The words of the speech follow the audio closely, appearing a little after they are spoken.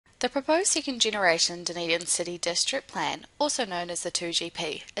The proposed second generation Dunedin City District Plan, also known as the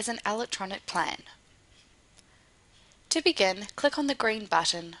 2GP, is an electronic plan. To begin, click on the green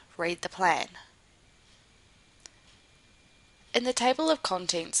button, Read the Plan. In the table of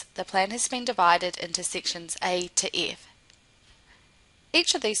contents, the plan has been divided into sections A to F.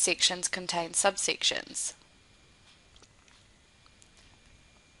 Each of these sections contains subsections.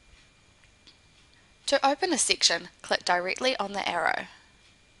 To open a section, click directly on the arrow.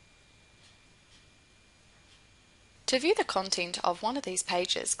 To view the content of one of these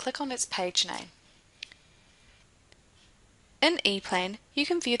pages, click on its page name. In ePlan, you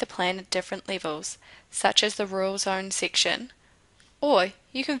can view the plan at different levels, such as the Rural Zone section, or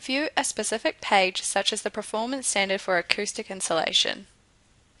you can view a specific page such as the Performance Standard for Acoustic Insulation.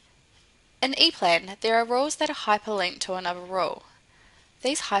 In ePlan, there are rules that are hyperlinked to another rule.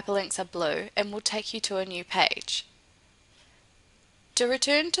 These hyperlinks are blue and will take you to a new page. To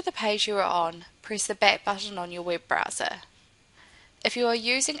return to the page you are on, press the back button on your web browser. If you are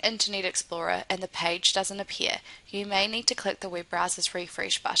using Internet Explorer and the page doesn't appear, you may need to click the web browser's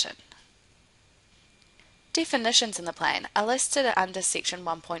refresh button. Definitions in the plan are listed under section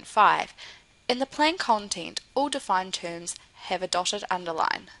 1.5. In the plan content, all defined terms have a dotted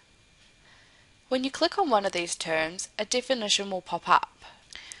underline. When you click on one of these terms, a definition will pop up.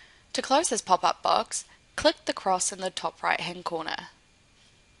 To close this pop-up box, click the cross in the top right-hand corner.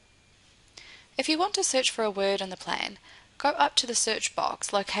 If you want to search for a word in the plan, go up to the search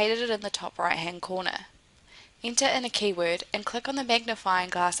box located in the top right-hand corner. Enter in a keyword and click on the magnifying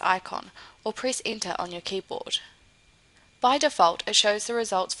glass icon or press enter on your keyboard. By default, it shows the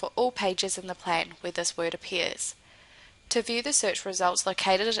results for all pages in the plan where this word appears. To view the search results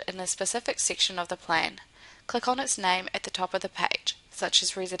located in a specific section of the plan, click on its name at the top of the page, such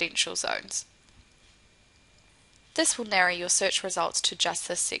as residential zones. This will narrow your search results to just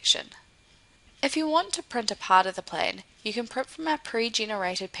this section. If you want to print a part of the plan, you can print from our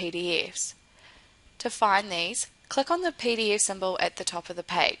pre-generated PDFs. To find these, click on the PDF symbol at the top of the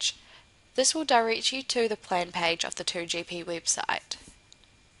page. This will direct you to the plan page of the 2GP website.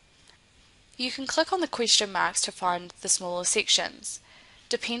 You can click on the question marks to find the smaller sections.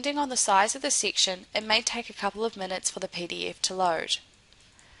 Depending on the size of the section, it may take a couple of minutes for the PDF to load.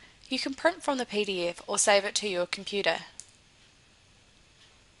 You can print from the PDF or save it to your computer.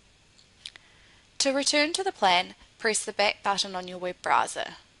 To return to the plan, press the back button on your web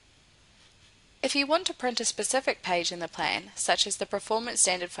browser. If you want to print a specific page in the plan, such as the Performance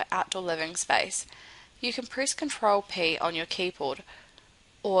Standard for Outdoor Living Space, you can press Ctrl P on your keyboard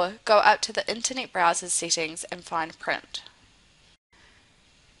or go up to the Internet browser's settings and find Print.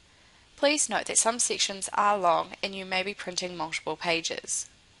 Please note that some sections are long and you may be printing multiple pages.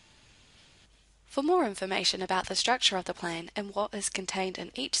 For more information about the structure of the plan and what is contained in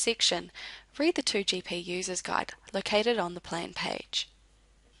each section, read the 2GP User's Guide located on the plan page.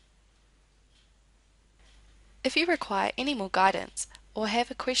 If you require any more guidance or have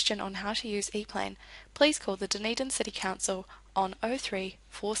a question on how to use ePlan, please call the Dunedin City Council on 03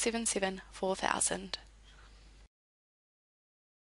 477 4000.